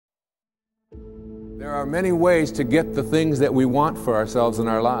There are many ways to get the things that we want for ourselves in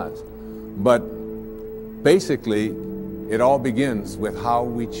our lives. But basically, it all begins with how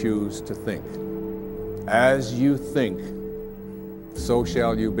we choose to think. As you think, so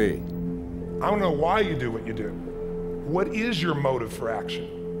shall you be. I don't know why you do what you do. What is your motive for action?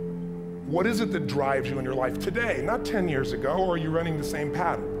 What is it that drives you in your life today, not 10 years ago, or are you running the same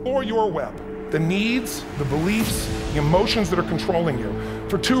pattern? Or your web? The needs, the beliefs, the emotions that are controlling you.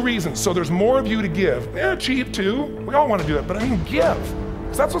 For two reasons. So there's more of you to give. Achieve too. We all want to do it, but I mean give.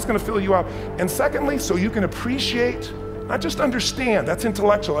 Because that's what's going to fill you up. And secondly, so you can appreciate, not just understand, that's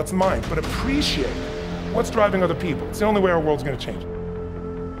intellectual, that's mind, but appreciate what's driving other people. It's the only way our world's going to change.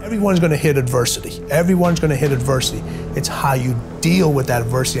 Everyone's going to hit adversity. Everyone's going to hit adversity. It's how you deal with that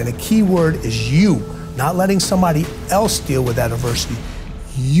adversity. And the key word is you, not letting somebody else deal with that adversity.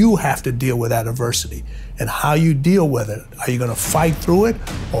 You have to deal with that adversity. And how you deal with it. Are you going to fight through it,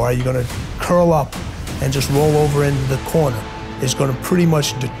 or are you going to curl up and just roll over into the corner? It's going to pretty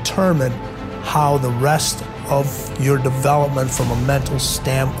much determine how the rest of your development from a mental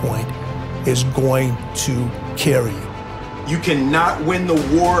standpoint is going to carry you. You cannot win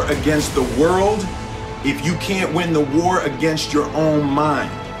the war against the world if you can't win the war against your own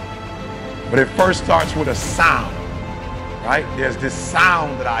mind. But it first starts with a sound, right? There's this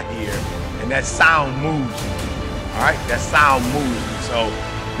sound that I hear, and that sound moves me, all right? That sound moves me. So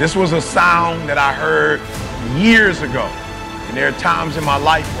this was a sound that I heard years ago. And there are times in my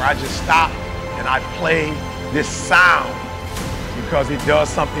life where I just stop and I play this sound because it does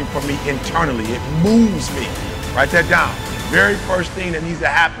something for me internally. It moves me. Write that down. Very first thing that needs to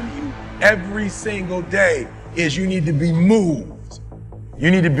happen to you every single day is you need to be moved.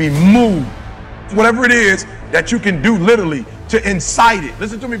 You need to be moved. Whatever it is that you can do literally to incite it.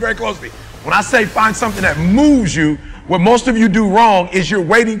 Listen to me very closely. When I say find something that moves you, what most of you do wrong is you're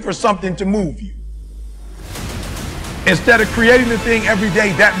waiting for something to move you. Instead of creating the thing every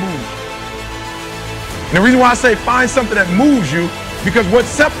day that moves you. And the reason why I say find something that moves you, because what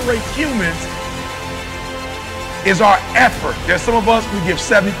separates humans is our effort. There's some of us, we give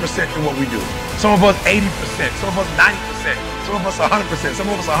 70% in what we do. Some of us 80%, some of us 90%, some of us 100%, some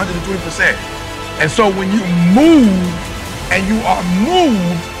of us 120%. And so when you move and you are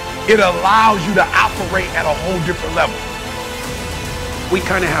moved, it allows you to operate at a whole different level. We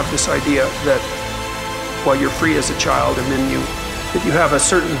kind of have this idea that while you're free as a child, and then that you have a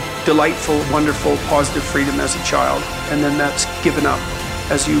certain delightful, wonderful, positive freedom as a child, and then that's given up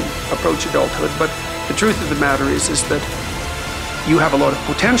as you approach adulthood. But the truth of the matter is that you have a lot of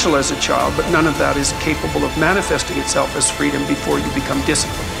potential as a child, but none of that is capable of manifesting itself as freedom before you become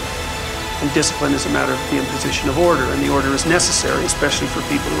disciplined. And discipline is a matter of the imposition of order, and the order is necessary, especially for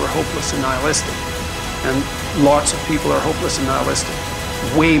people who are hopeless and nihilistic. And lots of people are hopeless and nihilistic.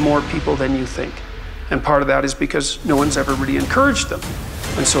 Way more people than you think. And part of that is because no one's ever really encouraged them.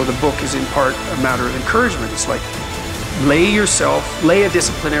 And so the book is in part a matter of encouragement. It's like, lay a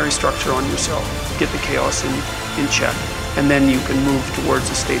disciplinary structure on yourself, get the chaos in check, and then you can move towards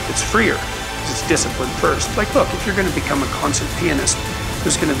a state that's freer. Because it's discipline first. Like, look, if you're going to become a concert pianist,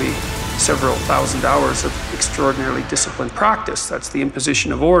 there's going to be several thousand hours of extraordinarily disciplined practice. That's the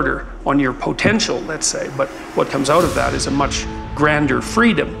imposition of order on your potential, let's say. But what comes out of that is a much grander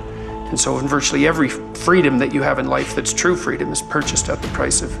freedom. And so in virtually every freedom that you have in life that's true freedom is purchased at the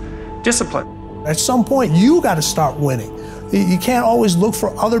price of discipline. At some point, you got to start winning. You can't always look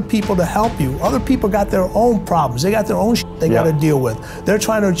for other people to help you. Other people got their own problems. They got their own shit they got to deal with. They're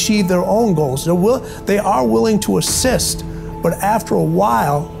trying to achieve their own goals. They are willing to assist, but after a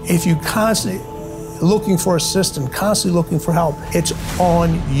while, if you constantly looking for assistance, constantly looking for help, it's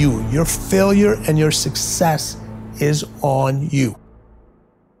on you. Your failure and your success is on you.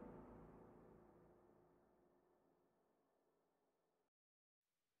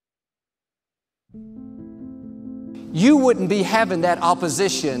 You wouldn't be having that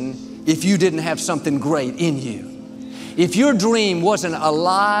opposition if you didn't have something great in you. If your dream wasn't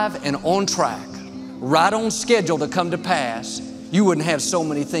alive and on track, right on schedule to come to pass, you wouldn't have so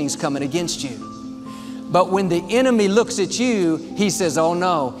many things coming against you. But when the enemy looks at you, he says, oh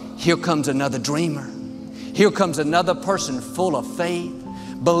no, here comes another dreamer. Here comes another person full of faith,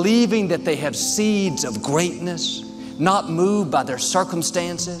 believing that they have seeds of greatness, not moved by their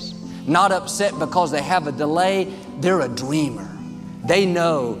circumstances, not upset because they have a delay. They're a dreamer. They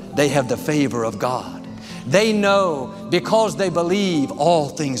know they have the favor of God. They know because they believe all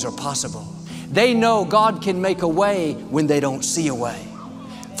things are possible. They know God can make a way when they don't see a way.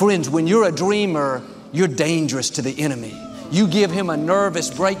 Friends, when you're a dreamer, you're dangerous to the enemy. You give him a nervous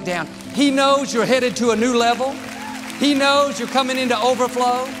breakdown. He knows you're headed to a new level. He knows you're coming into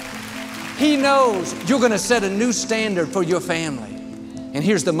overflow. He knows you're going to set a new standard for your family. And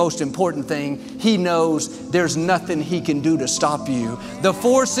here's the most important thing. He knows there's nothing He can do to stop you. The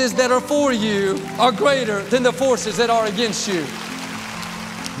forces that are for you are greater than the forces that are against you.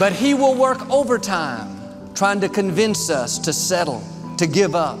 But He will work overtime trying to convince us to settle, to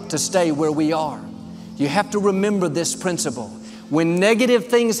give up, to stay where we are. You have to remember this principle. When negative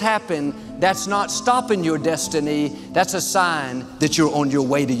things happen, that's not stopping your destiny. That's a sign that you're on your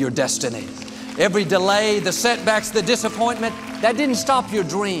way to your destiny. Every delay, the setbacks, the disappointment, that didn't stop your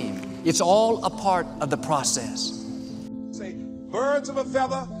dream. It's all a part of the process. Say, birds of a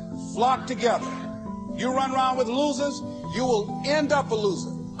feather flock together. You run around with losers, you will end up a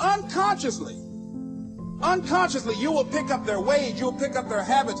loser. Unconsciously, you will pick up their ways, you'll pick up their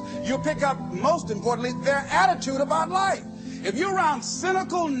habits, you'll pick up, most importantly, their attitude about life. If you're around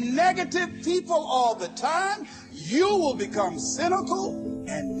cynical, negative people all the time, you will become cynical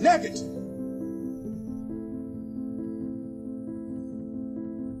and negative.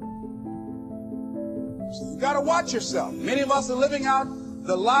 So you got to watch yourself. Many of us are living out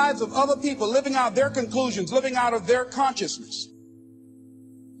the lives of other people, living out their conclusions, living out of their consciousness.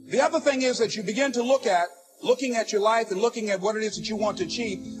 The other thing is that you begin to looking at your life and looking at what it is that you want to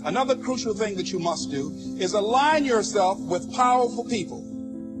achieve. Another crucial thing that you must do is align yourself with powerful people.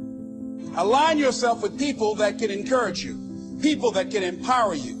 Align yourself with people that can encourage you, people that can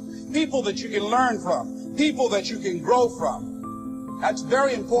empower you, people that you can learn from, people that you can grow from. That's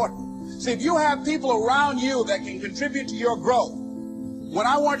very important. See, if you have people around you that can contribute to your growth. When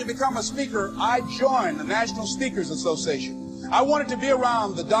I wanted to become a speaker, I joined the National Speakers Association. I wanted to be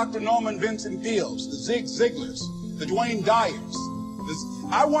around the Dr. Norman Vincent Peales, the Zig Ziglars, the Dwayne Dyers.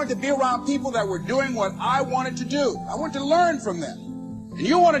 I wanted to be around people that were doing what I wanted to do. I wanted to learn from them. And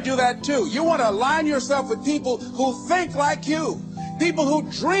you want to do that too. You want to align yourself with people who think like you, people who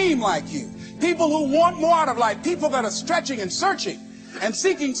dream like you, people who want more out of life, people that are stretching and searching and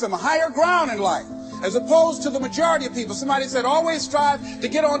seeking some higher ground in life, as opposed to the majority of people. Somebody said, always strive to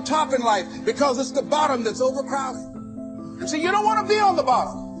get on top in life because it's the bottom that's overcrowded. And see, you don't want to be on the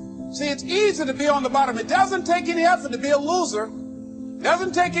bottom. See, it's easy to be on the bottom. It doesn't take any effort to be a loser. It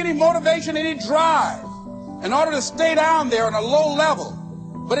doesn't take any motivation, any drive in order to stay down there on a low level.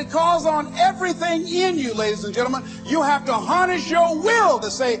 But it calls on everything in you, ladies and gentlemen. You have to harness your will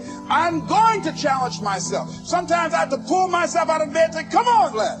to say, I'm going to challenge myself. Sometimes I have to pull myself out of bed and say, come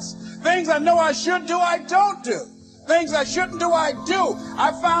on, Les. Things I know I should do, I don't do. Things I shouldn't do, I do.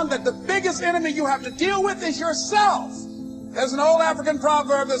 I found that the biggest enemy you have to deal with is yourself. There's an old African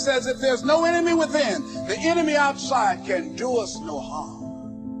proverb that says, if there's no enemy within, the enemy outside can do us no harm.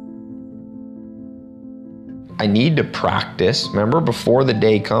 I need to practice. Remember, before the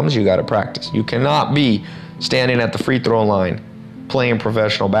day comes, you got to practice. You cannot be standing at the free throw line playing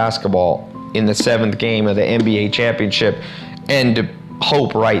professional basketball in the 7th game of the NBA championship and to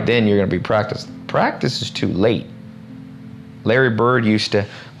hope right then you're going to be practicing. Practice is too late. Larry Bird used to,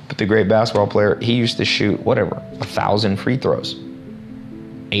 the great basketball player, he used to shoot, 1,000 free throws,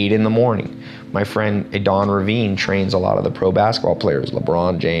 8 in the morning. My friend Don Ravine trains a lot of the pro basketball players.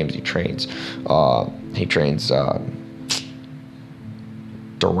 LeBron James, he trains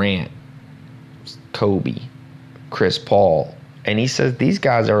Durant, Kobe, Chris Paul. And he says these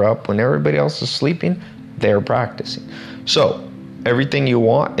guys are up when everybody else is sleeping, they're practicing. So everything you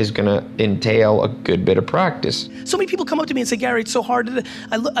want is gonna entail a good bit of practice. So many people come up to me and say, Gary, it's so hard.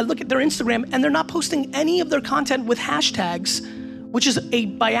 I look at their Instagram and they're not posting any of their content with hashtags, which is a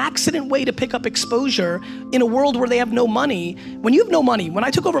by accident way to pick up exposure in a world where they have no money. When you have no money, when I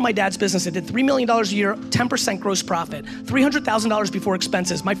took over my dad's business, I did $3 million a year, 10% gross profit, $300,000 before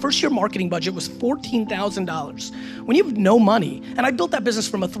expenses. My first year marketing budget was $14,000. When you have no money, and I built that business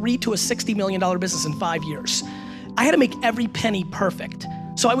from a $3 to a $60 million business in 5 years. I had to make every penny perfect.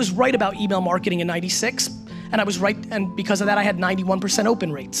 So I was right about email marketing in '96, and I was right, and because of that I had 91%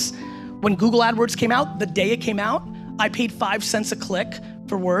 open rates. When Google AdWords came out, the day it came out, I paid 5 cents a click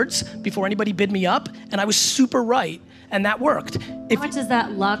for words before anybody bid me up, and I was super right, and that worked. How much is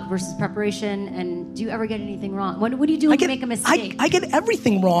that luck versus preparation, and do you ever get anything wrong? What do you do when you make a mistake? I get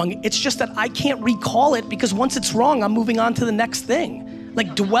everything wrong. It's just that I can't recall it because once it's wrong, I'm moving on to the next thing.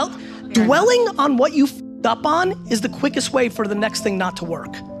 Like dwelling on what you f***ed up on is the quickest way for the next thing not to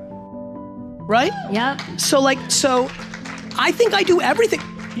work. Right? Yeah. So I think I do everything.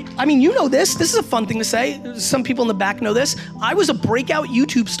 I mean, you know this. This is a fun thing to say. Some people in the back know this. I was a breakout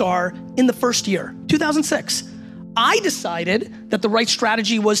YouTube star in the first year, 2006. I decided that the right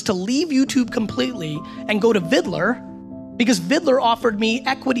strategy was to leave YouTube completely and go to Vidler because Vidler offered me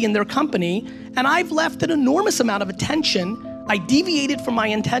equity in their company, and I've left an enormous amount of attention. I deviated from my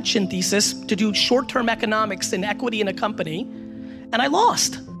intention thesis to do short-term economics and equity in a company, and I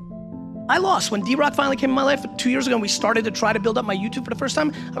lost. When D-Rock finally came in my life 2 years ago and we started to try to build up my YouTube for the first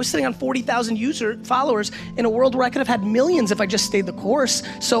time, I was sitting on 40,000 followers in a world where I could have had millions if I just stayed the course.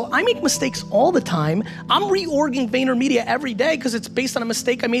 So I make mistakes all the time. I'm reorging VaynerMedia every day because it's based on a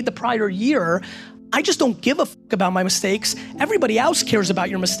mistake I made the prior year. I just don't give a fuck about my mistakes. Everybody else cares about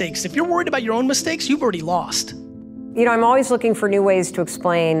your mistakes. If you're worried about your own mistakes, you've already lost. You know, I'm always looking for new ways to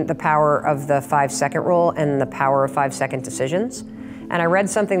explain the power of the 5-second rule and the power of 5-second decisions. And I read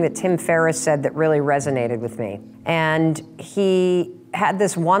something that Tim Ferriss said that really resonated with me. And he had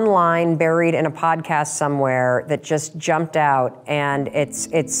this one line buried in a podcast somewhere that just jumped out, and it's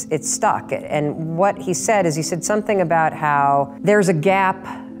stuck. And what he said is, he said something about how there's a gap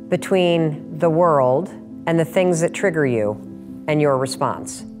between the world and the things that trigger you and your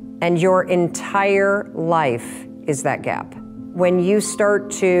response. And your entire life is that gap. When you start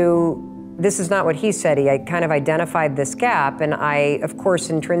to, this is not what he said, I kind of identified this gap, and I, of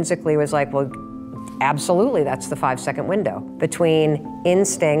course, intrinsically was like, well, absolutely, that's the 5-second window between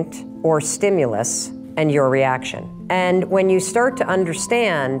instinct or stimulus and your reaction. And when you start to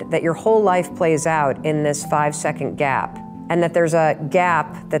understand that your whole life plays out in this 5-second gap, and that there's a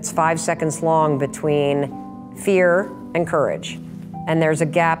gap that's 5 seconds long between fear and courage, and there's a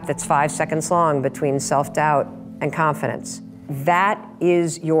gap that's 5 seconds long between self-doubt and confidence, that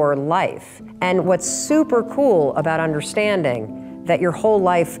is your life. And what's super cool about understanding that your whole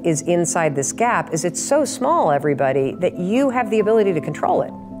life is inside this gap is it's so small, everybody, that you have the ability to control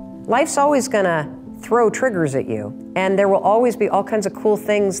it. Life's always gonna throw triggers at you, and there will always be all kinds of cool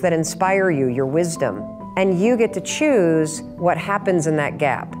things that inspire you, your wisdom, and you get to choose what happens in that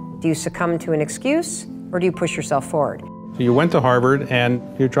gap. Do you succumb to an excuse, or do you push yourself forward? You went to Harvard and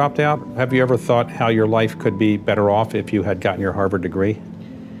you dropped out. Have you ever thought how your life could be better off if you had gotten your Harvard degree?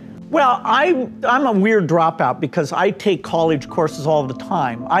 Well, I'm a weird dropout because I take college courses all the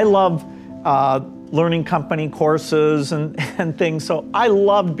time. I love learning company courses and things, so I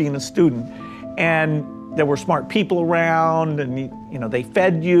loved being a student. And there were smart people around, and you know, they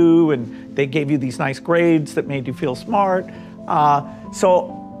fed you and they gave you these nice grades that made you feel smart.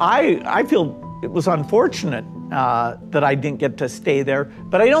 So I feel it was unfortunate that I didn't get to stay there,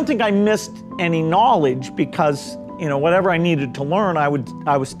 but I don't think I missed any knowledge because, you know, whatever I needed to learn, I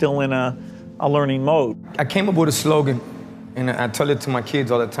was still in a learning mode. I came up with a slogan, and I tell it to my kids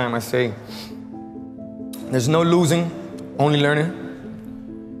all the time. I say, there's no losing, only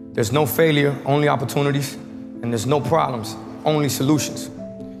learning. There's no failure, only opportunities. And there's no problems, only solutions.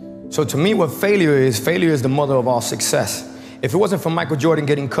 So to me, what failure is the mother of all success. If it wasn't for Michael Jordan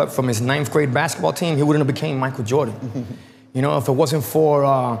getting cut from his 9th grade basketball team, he wouldn't have became Michael Jordan. You know, if it wasn't for,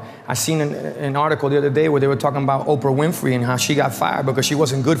 I seen an article the other day where they were talking about Oprah Winfrey and how she got fired because she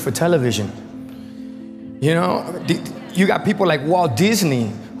wasn't good for television. You know, you got people like Walt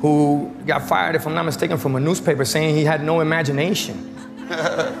Disney who got fired, if I'm not mistaken, from a newspaper saying he had no imagination.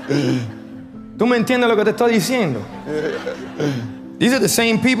 ¿Tú me entiendes lo que te estoy diciendo? These are the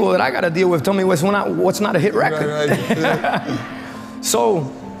same people that I got to deal with. Tell me what's not a hit record. Right. So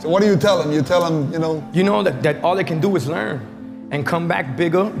what do you tell them? You tell them, you know that all they can do is learn and come back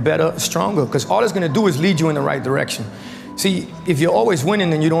bigger, better, stronger, because all it's going to do is lead you in the right direction. See, if you're always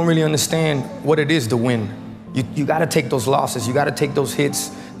winning, then you don't really understand what it is to win. You got to take those losses. You got to take those hits.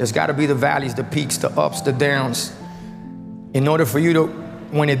 There's got to be the valleys, the peaks, the ups, the downs. In order for you to,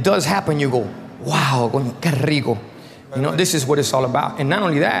 when it does happen, you go, wow, qué rico. You know, this is what it's all about. And not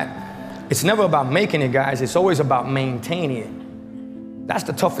only that, it's never about making it, guys. It's always about maintaining it. That's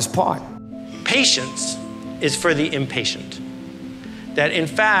the toughest part. Patience is for the impatient. That in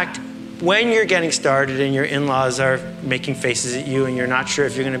fact, when you're getting started and your in-laws are making faces at you and you're not sure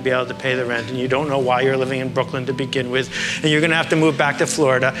if you're going to be able to pay the rent and you don't know why you're living in Brooklyn to begin with and you're going to have to move back to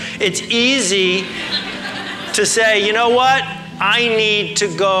Florida, it's easy to say, you know what? I need to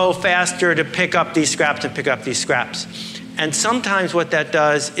go faster to pick up these scraps and pick up these scraps. And sometimes what that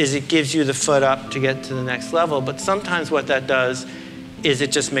does is it gives you the foot up to get to the next level, but sometimes what that does is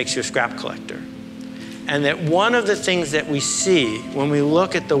it just makes you a scrap collector. And that one of the things that we see when we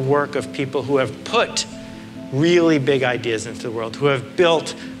look at the work of people who have put really big ideas into the world, who have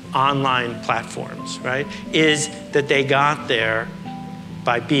built online platforms, right, is that they got there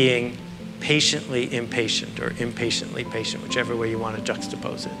by being patiently impatient or impatiently patient, whichever way you want to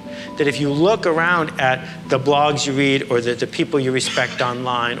juxtapose it. That if you look around at the blogs you read or the people you respect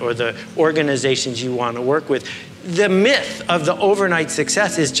online or the organizations you want to work with, the myth of the overnight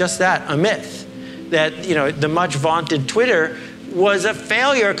success is just that, a myth. That, you know, the much vaunted Twitter was a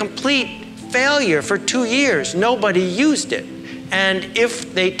failure, a complete failure for 2 years. Nobody used it. And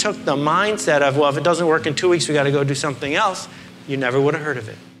if they took the mindset of, well, if it doesn't work in 2 weeks, we got to go do something else, you never would have heard of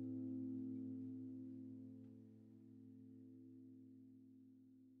it.